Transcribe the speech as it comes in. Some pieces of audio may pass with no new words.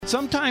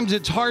Sometimes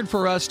it's hard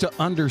for us to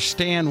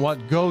understand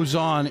what goes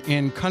on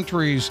in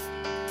countries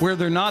where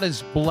they're not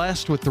as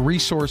blessed with the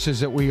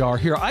resources that we are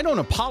here. I don't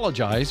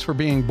apologize for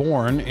being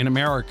born in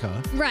America.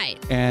 Right.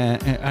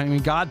 And I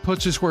mean, God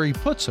puts us where he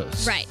puts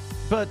us. Right.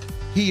 But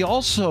he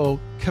also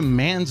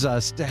commands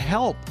us to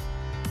help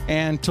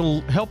and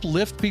to help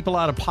lift people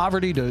out of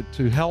poverty,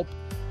 to help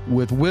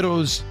with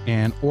widows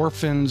and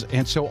orphans.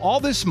 And so all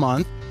this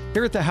month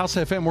here at the House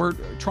FM, we're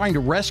trying to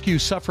rescue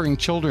suffering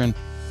children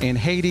in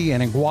Haiti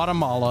and in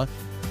Guatemala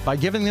by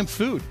giving them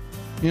food,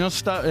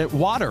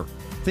 water,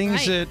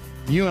 things that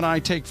you and I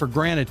take for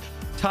granted.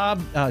 Todd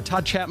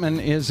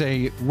Chatman is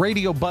a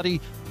radio buddy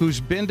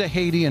who's been to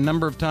Haiti a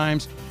number of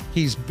times.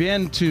 He's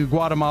been to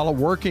Guatemala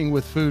working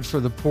with food for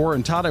the poor.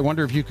 And Todd, I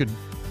wonder if you could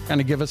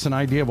kind of give us an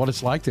idea of what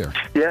it's like there.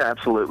 Yeah,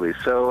 absolutely.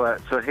 So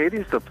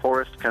Haiti's the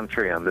poorest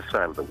country on this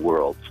side of the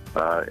world,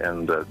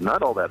 and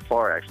not all that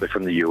far, actually,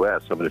 from the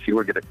U.S. I mean, if you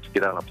were to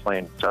get on a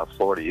plane to South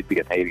Florida, you'd be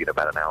in Haiti in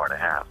about an hour and a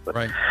half. But,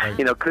 right.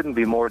 Couldn't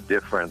be more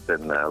different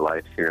than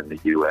life here in the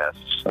U.S.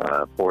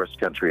 Poorest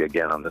country,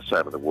 again, on this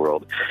side of the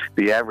world.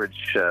 The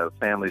average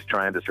family's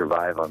trying to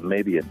survive on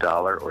maybe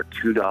 $1 or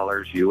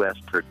 $2 U.S.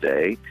 per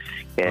day.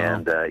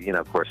 And,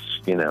 of course,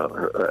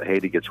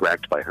 Haiti gets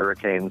racked by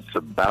hurricanes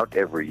about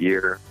every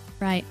year.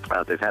 Right.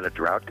 They've had a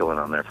drought going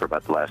on there for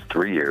about the last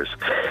 3 years,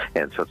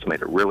 and so it's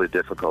made it really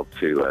difficult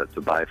to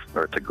buy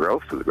or to grow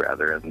food,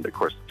 rather. And of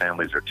course, the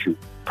families are too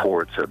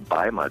poor to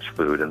buy much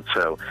food, and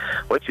so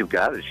what you've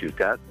got is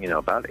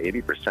about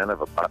 80%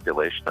 of a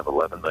population of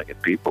 11 million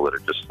people that are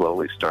just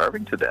slowly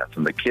starving to death,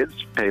 and the kids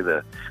pay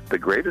the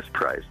greatest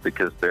price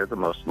because they're the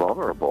most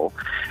vulnerable.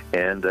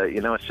 And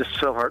it's just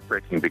so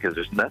heartbreaking because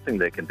there's nothing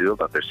they can do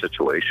about their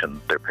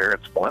situation. Their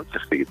parents want to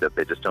feed them,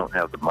 they just don't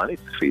have the money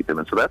to feed them,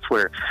 and so that's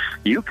where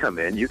you come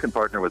in. You can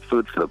partner with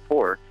Food for the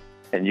Poor,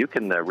 and you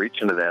can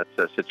reach into that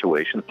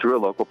situation through a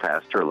local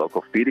pastor, a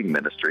local feeding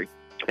ministry.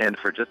 And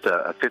for just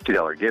a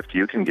 $50 gift,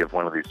 you can give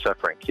one of these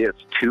suffering kids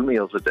 2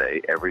 meals a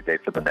day, every day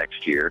for the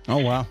next year. Oh,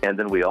 wow. And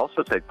then we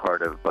also take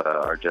part of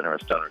our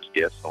generous donors'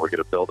 gifts, and we're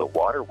going to build a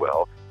water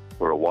well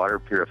or a water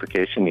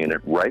purification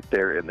unit right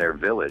there in their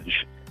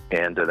village.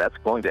 And that's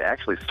going to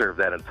actually serve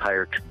that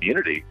entire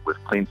community with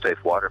clean,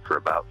 safe water for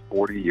about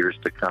 40 years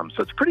to come.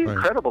 So it's pretty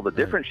incredible the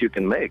difference you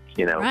can make,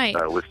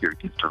 with your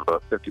gift of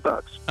about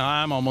 $50.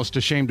 I'm almost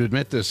ashamed to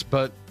admit this,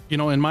 but,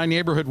 in my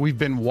neighborhood, we've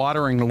been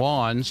watering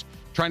lawns,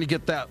 trying to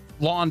get that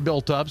lawn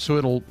built up so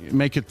it'll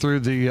make it through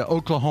the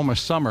Oklahoma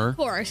summer. Of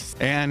course.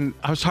 And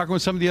I was talking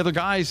with some of the other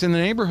guys in the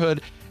neighborhood,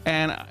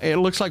 and it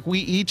looks like we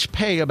each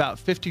pay about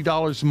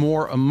 $50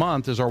 more a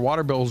month as our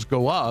water bills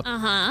go up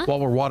while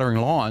we're watering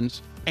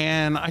lawns.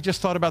 And I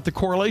just thought about the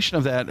correlation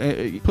of that,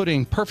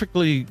 putting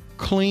perfectly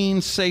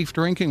clean, safe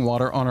drinking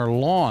water on our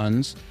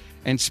lawns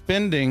and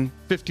spending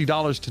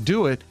 $50 to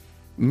do it.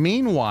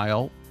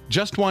 Meanwhile,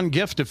 just one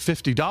gift of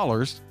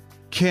 $50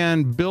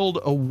 can build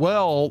a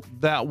well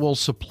that will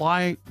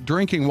supply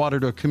drinking water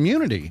to a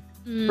community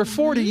for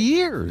 40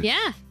 years.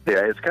 Yeah.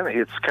 Yeah, it's kind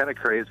of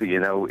crazy.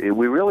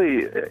 We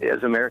really,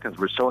 as Americans,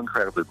 we're so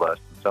incredibly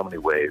blessed in so many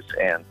ways,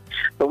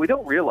 but we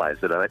don't realize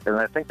it. And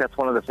I think that's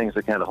one of the things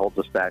that kind of holds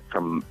us back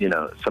from,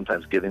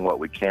 sometimes giving what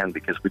we can,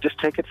 because we just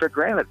take it for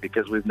granted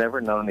because we've never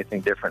known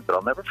anything different. But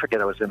I'll never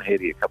forget, I was in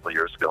Haiti a couple of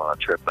years ago on a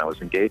trip, and I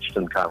was engaged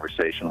in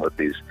conversation with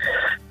these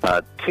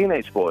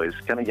teenage boys,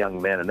 kind of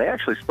young men, and they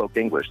actually spoke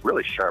English,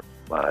 really sharp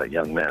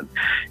young men.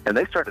 And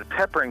they started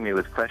peppering me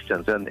with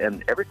questions,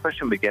 and every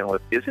question began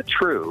with, is it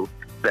true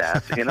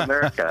that in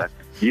America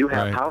you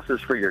have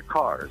houses for your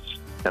cars?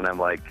 And I'm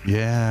like,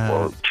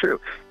 well, true.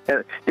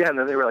 And then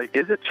they were like,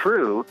 is it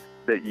true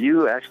that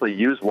you actually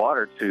use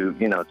water to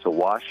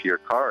wash your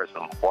cars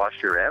and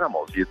wash your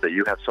animals, that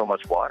you have so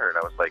much water? And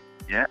I was like,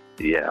 yeah,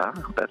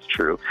 that's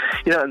true.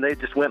 And they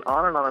just went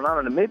on and on and on,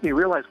 and it made me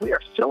realize we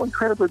are so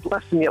incredibly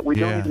blessed, and yet we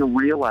don't even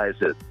realize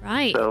it.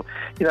 Right. So,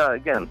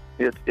 again,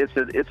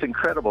 it's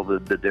incredible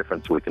the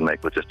difference we can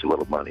make with just a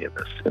little money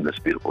in this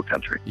beautiful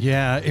country.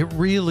 Yeah, it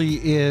really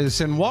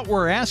is. And what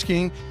we're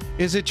asking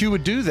is that you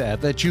would do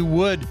that you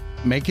would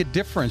make a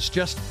difference.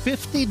 Just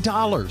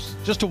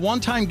 $50, just a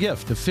one-time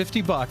gift of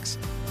 $50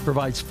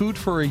 provides food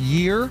for a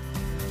year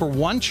for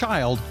one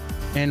child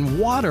and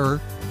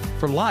water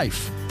for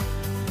life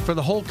for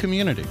the whole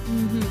community.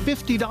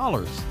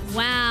 $50.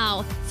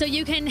 Wow. So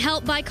you can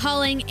help by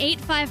calling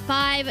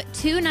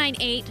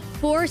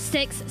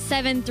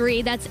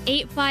 855-298-4673. That's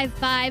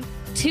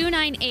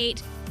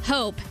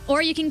 855-298-HOPE.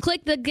 Or you can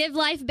click the Give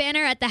Life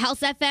banner at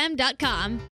TheHouseFM.com.